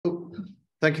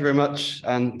Thank you very much,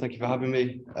 and thank you for having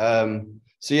me.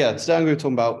 So yeah, today I'm going to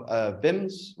talk about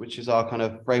VIMMS, which is our kind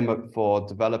of framework for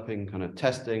developing, kind of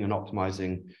testing and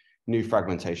optimizing new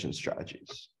fragmentation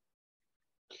strategies.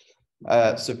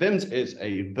 So VIMMS is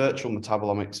a virtual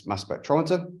metabolomics mass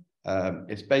spectrometer.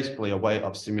 It's basically a way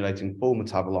of simulating full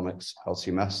metabolomics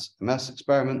LC-MS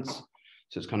experiments.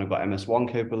 So it's kind of got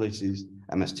MS1 capabilities,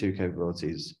 MS2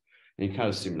 capabilities, and you kind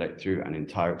of simulate through an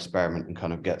entire experiment and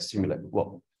kind of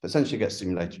essentially get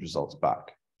simulated results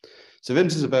back. So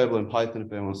VIMMS is available in Python.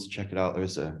 If anyone wants to check it out, there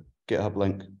is a GitHub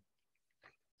link.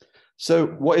 So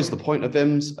what is the point of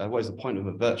VIMMS? What is the point of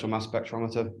a virtual mass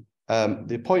spectrometer?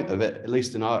 The point of it, at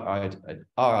least in our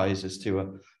eyes, is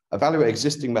to evaluate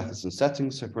existing methods and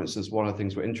settings. So for instance, one of the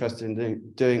things we're interested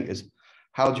in doing is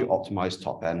how do you optimize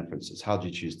top N, for instance? How do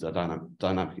you choose the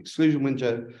dynamic exclusion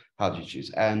window? How do you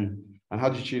choose N? And how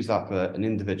do you choose that for an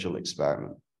individual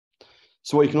experiment?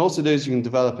 So what you can also do is you can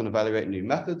develop and evaluate new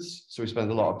methods. So we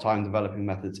spend a lot of time developing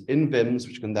methods in VIMMS,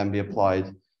 which can then be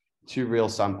applied to real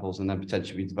samples and then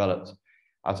potentially be developed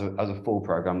as a full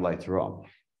program later on.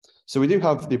 So we do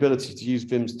have the ability to use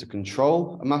VIMMS to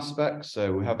control a mass spec.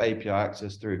 So we have API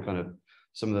access through kind of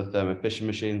some of the Thermo Fisher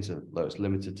machines, although it's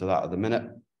limited to that at the minute.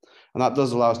 And that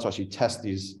does allow us to actually test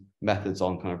these methods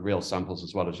on kind of real samples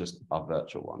as well as just our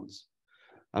virtual ones.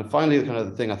 And finally, kind of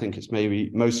the thing I think it's maybe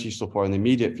most useful for in the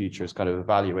immediate future is kind of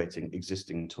evaluating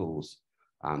existing tools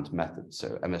and methods.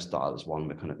 So MS-style is one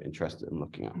we're kind of interested in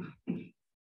looking at.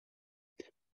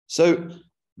 So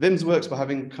VIMMS works by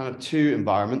having kind of two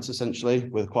environments, essentially,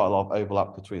 with quite a lot of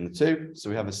overlap between the two. So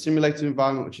we have a simulated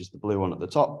environment, which is the blue one at the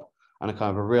top, and a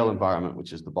kind of a real environment,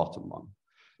 which is the bottom one.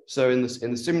 So in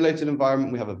the simulated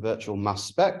environment, we have a virtual mass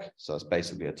spec. So that's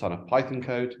basically a ton of Python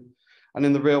code. And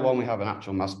in the real one, we have an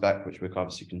actual mass spec, which we're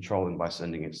obviously controlling by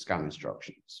sending it scan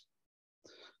instructions.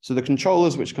 So the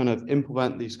controllers which kind of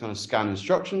implement these kind of scan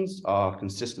instructions are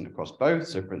consistent across both.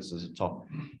 So for instance, a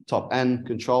top N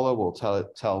controller will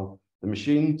tell the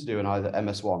machine to do an either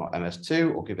MS1 or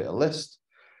MS2 or give it a list.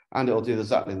 And it will do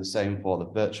exactly the same for the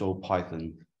virtual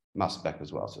Python mass spec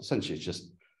as well. So essentially, it's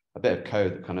just a bit of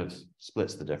code that kind of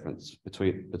splits the difference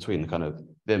between the kind of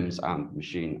VIMMS and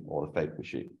machine or the fake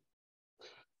machine.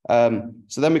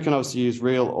 So then we can obviously use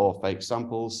real or fake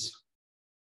samples.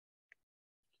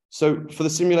 So for the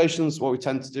simulations, what we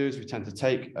tend to do is we tend to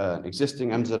take an existing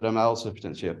MZML, so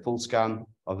potentially a full scan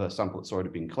of a sample that's already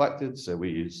been collected. So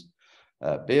we use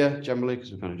beer generally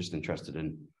because we're kind of just interested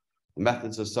in the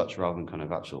methods as such rather than kind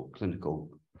of actual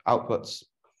clinical outputs.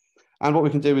 And what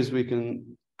we can do is we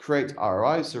can create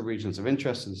ROIs, so regions of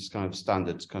interest. This is kind of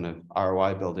standard kind of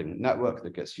ROI building network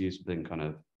that gets used within kind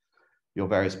of your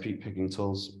various peak picking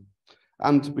tools.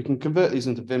 And we can convert these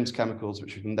into VIMMS chemicals,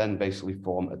 which we can then basically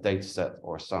form a data set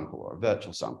or a sample or a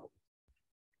virtual sample.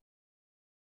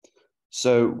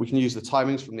 So we can use the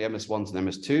timings from the MS1s and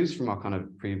MS2s from our kind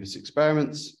of previous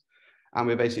experiments. And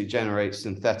we basically generate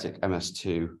synthetic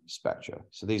MS2 spectra.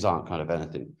 So these aren't kind of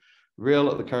anything real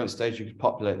at the current stage. You could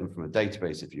populate them from a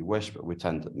database if you wish, but we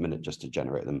tend at the minute just to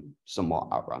generate them somewhat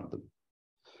at random.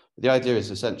 The idea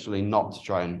is essentially not to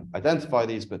try and identify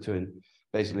these, but to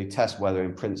basically test whether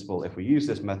in principle, if we use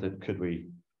this method, could we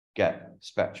get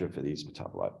spectra for these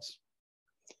metabolites.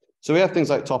 So we have things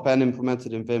like top N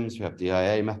implemented in VIMMS. We have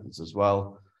DIA methods as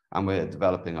well, and we're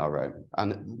developing our own.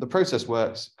 And the process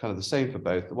works kind of the same for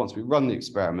both. Once we run the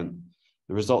experiment,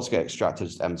 the results get extracted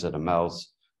as MZMLs.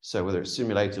 So whether it's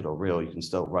simulated or real, you can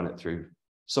still run it through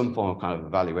some form of kind of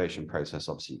evaluation process.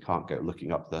 Obviously, you can't go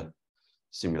looking up the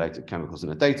simulated chemicals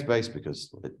in a database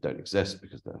because they don't exist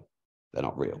because they're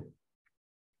not real.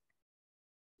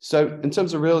 So in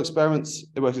terms of real experiments,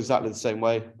 it works exactly the same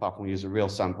way, apart from we use a real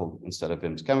sample instead of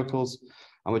VIMMS chemicals.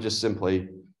 And we're just simply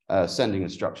sending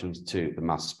instructions to the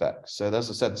mass spec. So as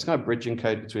I said, there's kind of bridging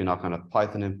code between our kind of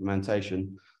Python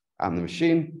implementation and the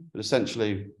machine, but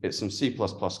essentially it's some C++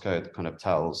 code that kind of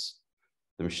tells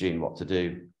the machine what to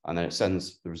do, and then it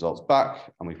sends the results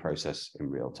back and we process in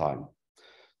real time.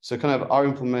 So kind of our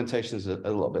implementation is a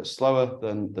little bit slower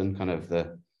than kind of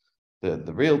the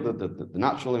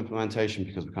natural implementation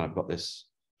because we kind of got this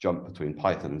jump between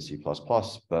Python and C++,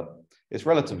 but it's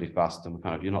relatively fast and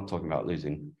you're not talking about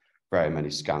losing very many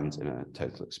scans in a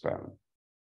total experiment.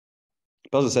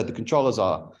 But as I said, the controllers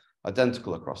are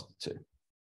identical across the two.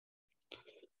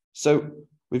 So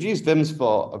we've used VIMMS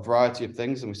for a variety of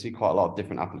things, and we see quite a lot of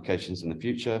different applications in the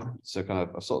future. So kind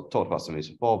of, I've sort of talked about some of these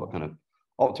before, but kind of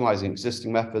optimizing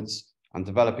existing methods and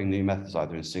developing new methods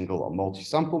either in single or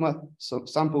multi-sample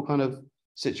sample kind of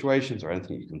situations or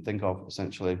anything you can think of,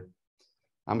 essentially.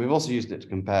 And we've also used it to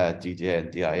compare DDA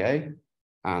and DIA.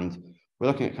 And we're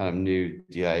looking at kind of new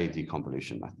DA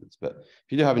deconvolution methods. But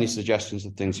if you do have any suggestions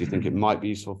of things you think it might be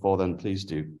useful for, then please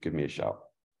do give me a shout.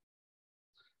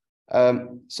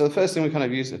 So the first thing we kind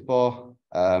of used it for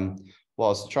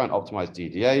was to try and optimize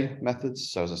DDA methods.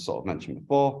 So as I sort of mentioned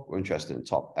before, we're interested in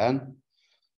top N.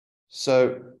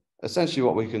 So essentially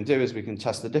what we can do is we can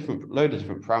test a load of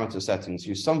different parameter settings,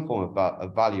 use some form of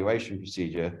evaluation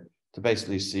procedure to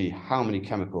basically see how many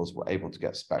chemicals we're able to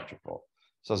get spectra for.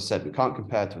 So as I said, we can't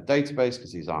compare to a database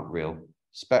because these aren't real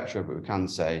spectra, but we can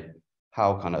say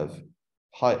how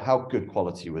good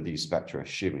quality were these spectra,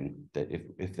 assuming that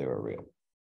if they were real.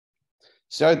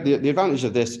 So the advantage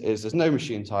of this is there's no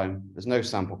machine time, there's no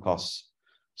sample costs.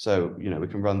 So, you know, we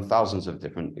can run thousands of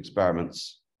different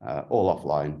experiments all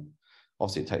offline.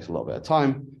 Obviously, it takes a little bit of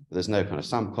time, but there's no kind of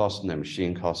sample costs, no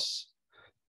machine costs.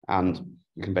 And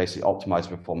we can basically optimize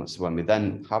performance. So when we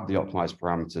then have the optimized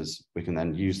parameters, we can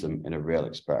then use them in a real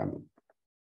experiment.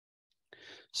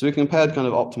 So we compared kind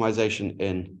of optimization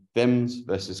in VIMMS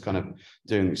versus kind of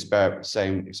doing the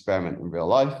same experiment in real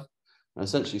life, and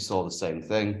essentially saw the same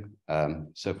thing.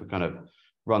 So if we kind of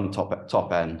run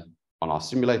top N on our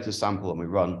simulator sample and we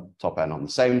run top N on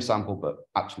the same sample, but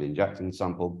actually injecting the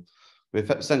sample, we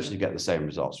essentially get the same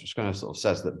results, which kind of sort of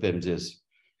says that VIMMS is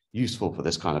useful for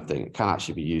this kind of thing. It can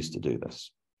actually be used to do this.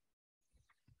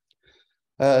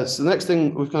 So the next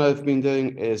thing we've kind of been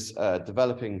doing is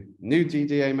developing new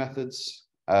DDA methods.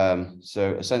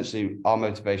 So essentially our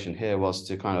motivation here was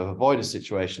to kind of avoid a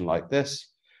situation like this,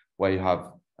 where you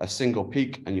have a single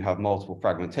peak and you have multiple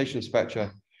fragmentation spectra,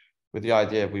 with the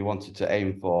idea we wanted to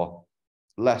aim for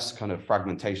less kind of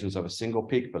fragmentations of a single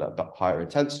peak, but at higher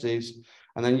intensities,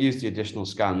 and then use the additional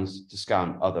scans to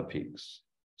scan other peaks.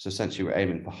 So essentially we're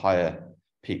aiming for higher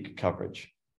peak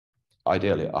coverage,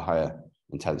 ideally at a higher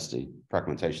intensity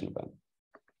fragmentation event.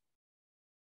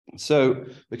 So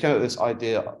we came up with this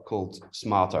idea called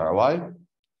Smart ROI.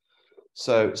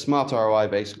 So Smart ROI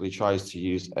basically tries to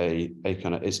use a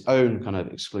kind of its own kind of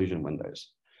exclusion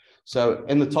windows. So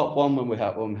in the top one, when we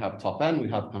have top N, we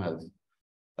have kind of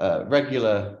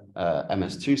regular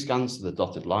MS2 scans, so the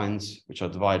dotted lines, which are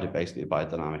divided basically by a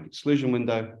dynamic exclusion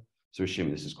window. So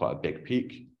assuming this is quite a big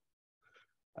peak.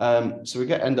 So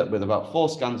we end up with about 4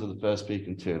 scans of the first peak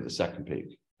and 2 of the second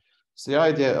peak. So the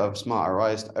idea of Smart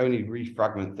ROI is to only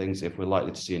refragment things if we're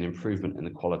likely to see an improvement in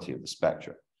the quality of the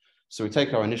spectra. So we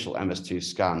take our initial MS2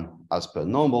 scan as per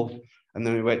normal, and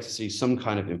then we wait to see some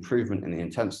kind of improvement in the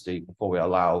intensity before we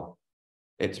allow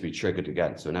it to be triggered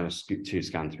again. So an MS2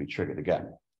 scan to be triggered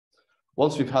again.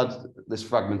 Once we've had this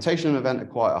fragmentation event at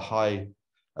quite a high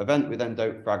event, we then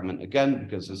don't fragment again,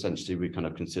 because essentially we kind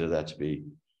of consider there to be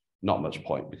not much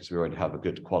point, because we already have a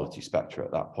good quality spectra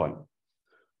at that point.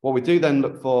 What we do then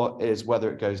look for is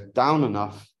whether it goes down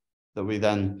enough that we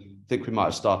then think we might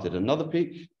have started another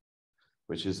peak,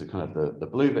 which is the kind of the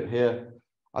blue bit here.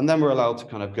 And then we're allowed to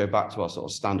kind of go back to our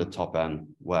sort of standard top N,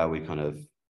 where we kind of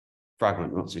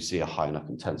fragment once we see a high enough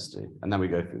intensity, and then we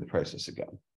go through the process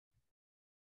again.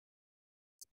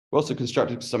 We're also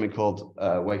constructed something called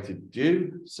weighted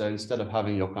due. So instead of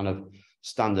having your kind of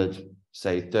standard,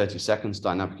 say 30 seconds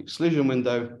dynamic exclusion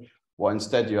window, what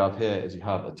instead you have here is you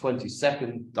have a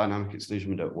 20-second dynamic exclusion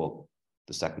window. Well,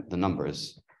 the number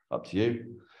is up to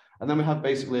you. And then we have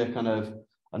basically a kind of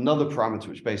another parameter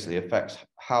which basically affects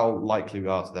how likely we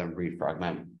are to then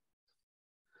refragment.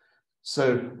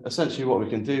 So essentially what we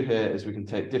can do here is we can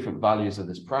take different values of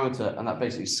this parameter, and that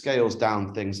basically scales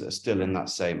down things that are still in that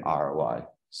same ROI.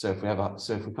 So if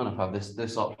we kind of have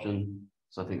this option,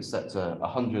 so I think it's set to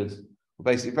 100, we're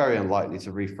basically very unlikely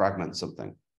to refragment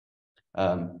something.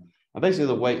 And basically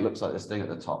the weight looks like this thing at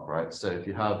the top, right? So if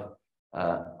you have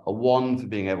a 1 for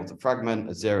being able to fragment,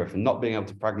 a 0 for not being able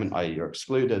to fragment, i.e. you're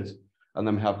excluded, and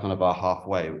then we have kind of our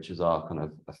halfway, which is our kind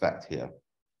of effect here.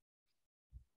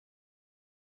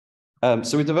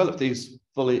 So we developed these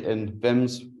fully in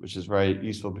VIMMS, which is very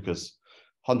useful because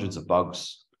hundreds of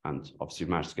bugs, and obviously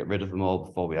we managed to get rid of them all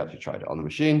before we actually tried it on the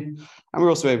machine. And we're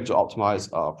also able to optimize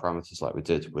our parameters like we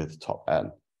did with top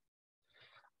N.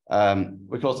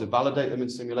 We can also validate them in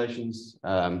simulations,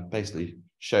 basically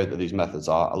show that these methods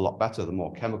are a lot better the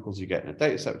more chemicals you get in a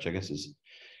data set, which I guess is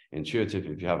intuitive.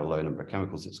 If you have a low number of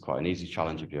chemicals, it's quite an easy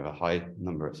challenge. If you have a high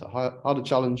number, it's a harder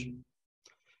challenge.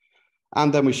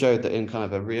 And then we showed that in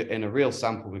kind of in a real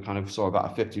sample, we kind of saw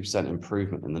about a 50%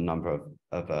 improvement in the number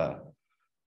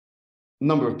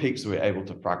of peaks that we're able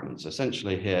to fragment. So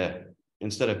essentially here,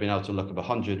 instead of being able to look at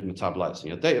 100 metabolites in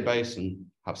your database and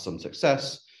have some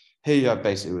success, here you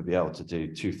basically would be able to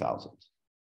do 2,000,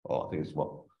 or I think it's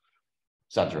what,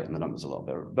 exaggerating the numbers a little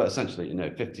bit, but essentially,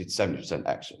 50 to 70%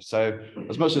 extra. So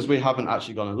as much as we haven't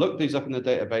actually gone and looked these up in the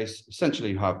database,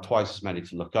 essentially you have twice as many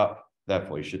to look up.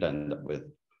 Therefore, you should end up with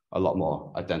a lot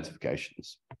more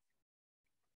identifications.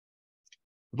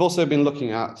 We've also been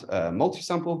looking at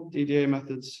multi-sample DDA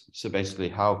methods. So basically,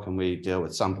 how can we deal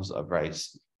with samples that are very,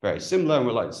 very similar and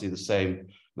we'd like to see the same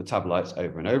metabolites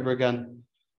over and over again?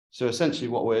 So essentially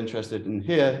what we're interested in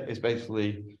here is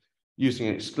basically using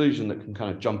an exclusion that can kind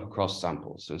of jump across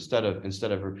samples. So instead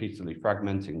of repeatedly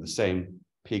fragmenting the same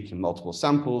peak in multiple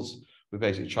samples, we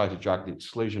basically try to drag the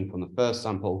exclusion from the first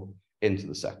sample into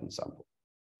the second sample.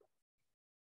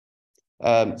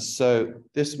 So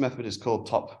this method is called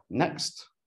top next.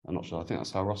 I'm not sure, I think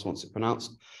that's how Ross wants it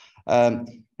pronounced.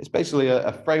 It's basically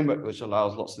a framework which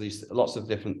allows lots of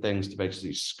different things to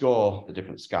basically score the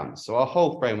different scans. So our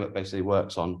whole framework basically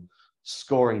works on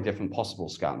scoring different possible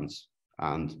scans.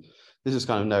 And this is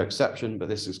kind of no exception, but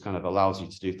this is kind of allows you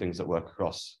to do things that work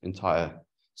across entire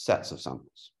sets of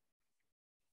samples.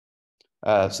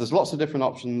 So there's lots of different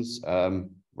options.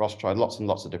 Ross tried lots and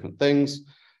lots of different things.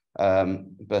 But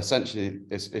essentially,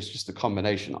 it's just a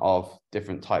combination of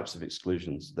different types of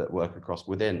exclusions that work across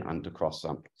within and across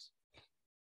samples.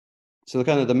 So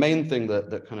the main thing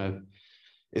that kind of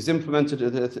is implemented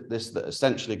in this that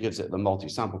essentially gives it the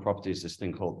multi-sample property is this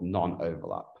thing called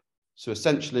non-overlap. So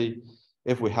essentially,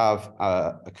 if we have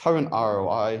a current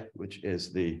ROI, which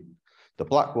is the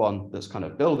black one that's kind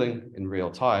of building in real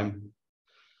time,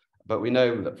 but we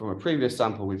know that from a previous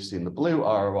sample, we've seen the blue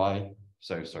ROI,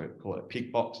 so sorry, call it a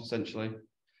peak box essentially.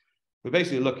 We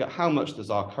basically look at how much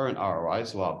does our current ROI,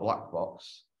 so our black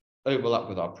box, overlap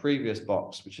with our previous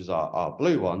box, which is our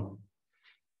blue one.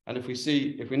 And if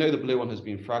we know the blue one has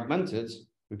been fragmented,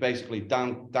 we basically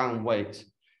down weight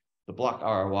the black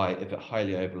ROI if it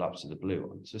highly overlaps with the blue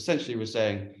one. So essentially we're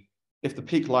saying, if the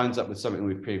peak lines up with something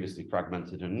we've previously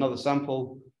fragmented in another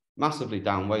sample, massively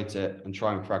down weight it and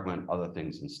try and fragment other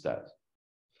things instead.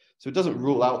 So it doesn't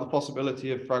rule out the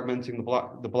possibility of fragmenting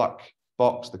the black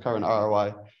box, the current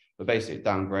ROI, but basically it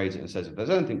downgrades it and says, if there's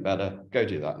anything better, go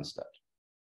do that instead.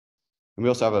 And we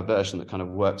also have a version that kind of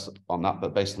works on that,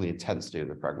 but basically the intensity of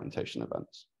the fragmentation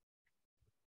events.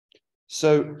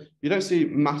 So you don't see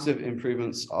massive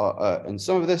improvements in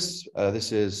some of this.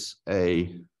 This is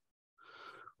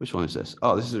which one is this?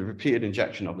 Oh, this is a repeated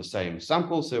injection of the same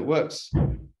sample. So it works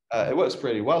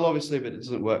pretty well, obviously, but it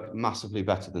doesn't work massively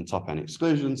better than top-end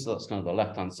exclusion. So that's kind of the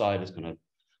left-hand side is kind of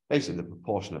basically the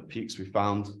proportion of peaks we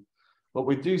found. What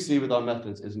we do see with our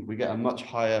methods is we get a much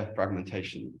higher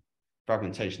fragmentation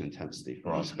intensity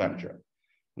for our spectra.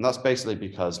 And that's basically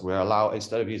because we're allowed,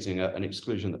 instead of using an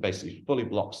exclusion that basically fully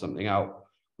blocks something out,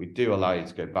 we do allow you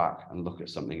to go back and look at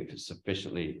something if it's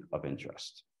sufficiently of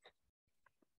interest.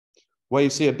 Where you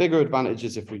see a bigger advantage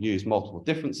is if we use multiple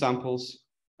different samples.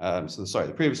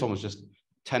 The previous one was just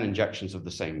 10 injections of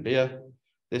the same beer.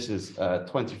 This is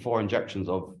 24 injections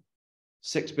of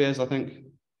 6 beers, I think.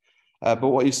 But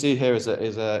what you see here is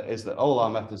that all our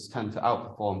methods tend to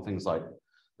outperform things like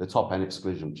the top-end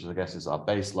exclusion, which I guess is our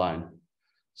baseline.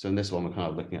 So in this one, we're kind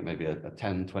of looking at maybe a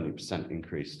 10–20%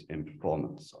 increase in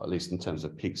performance, or at least in terms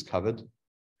of peaks covered.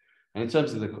 And in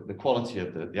terms of the quality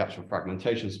of the actual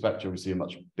fragmentation spectrum, we see a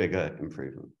much bigger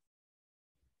improvement.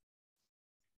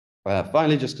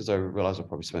 Finally, just because I realize I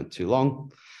probably spent too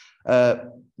long,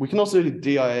 we can also do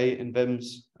DIA in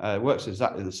VIMMS. It works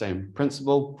exactly the same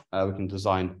principle. We can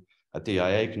design a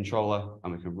DIA controller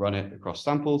and we can run it across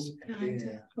samples. We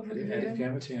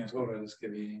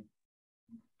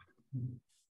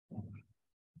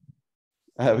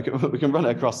can run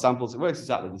it across samples. It works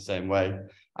exactly the same way.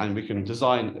 And we can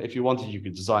design, if you wanted, you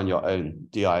could design your own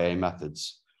DIA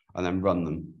methods and then run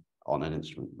them on an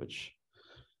instrument, which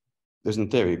there's in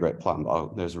theory a great plan,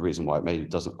 but there's a reason why it maybe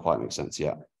doesn't quite make sense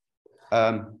yet.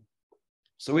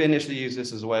 So we initially use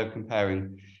this as a way of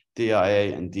comparing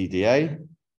DIA and DDA.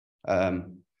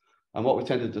 And what we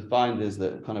tended to find is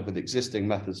that kind of with existing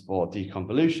methods for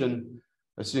deconvolution,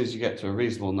 as soon as you get to a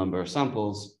reasonable number of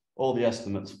samples, all the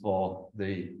estimates for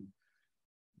the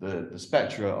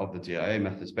spectra of the DIA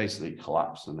methods basically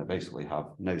collapse and they basically have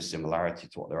no similarity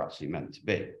to what they're actually meant to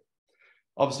be.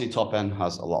 Obviously, top-end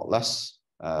has a lot less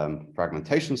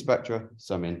fragmentation spectra.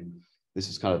 So, I mean, this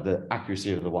is kind of the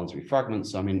accuracy of the ones we fragment.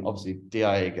 So, I mean, obviously,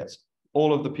 DIA gets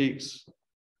all of the peaks,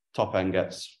 top-end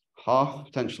gets half,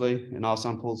 potentially, in our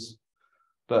samples.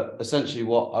 But essentially,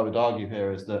 what I would argue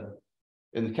here is that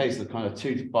in the case of kind of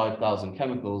 2,000 to 5,000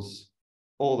 chemicals,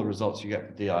 all the results you get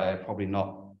for DIA are probably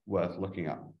not worth looking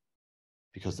at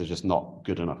because they're just not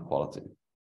good enough quality.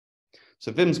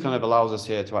 So VIMMS kind of allows us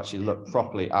here to actually look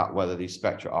properly at whether these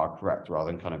spectra are correct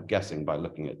rather than kind of guessing by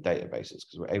looking at databases,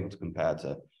 because we're able to compare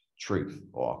to truth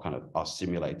or kind of our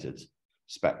simulated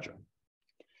spectra.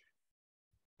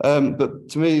 But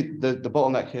to me, the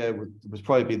bottleneck here would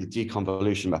probably be the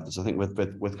deconvolution methods. I think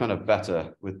with kind of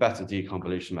better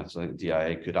deconvolution methods, I think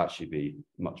DIA could actually be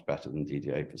much better than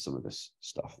DDA for some of this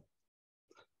stuff.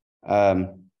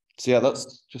 So yeah,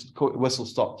 that's just a quick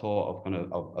whistle-stop tour of kind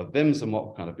of VIMMS and what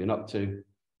we've kind of been up to.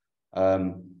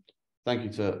 Thank you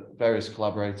to various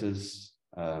collaborators,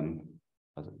 mainly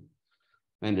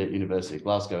at University of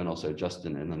Glasgow and also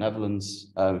Justin in the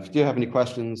Netherlands. If you do have any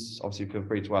questions, obviously feel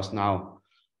free to ask now.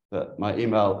 But my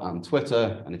email and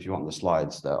Twitter, and if you want the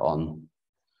slides, they're on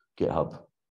GitHub.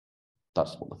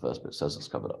 That's what the first bit says. It's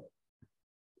covered up.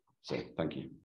 So thank you.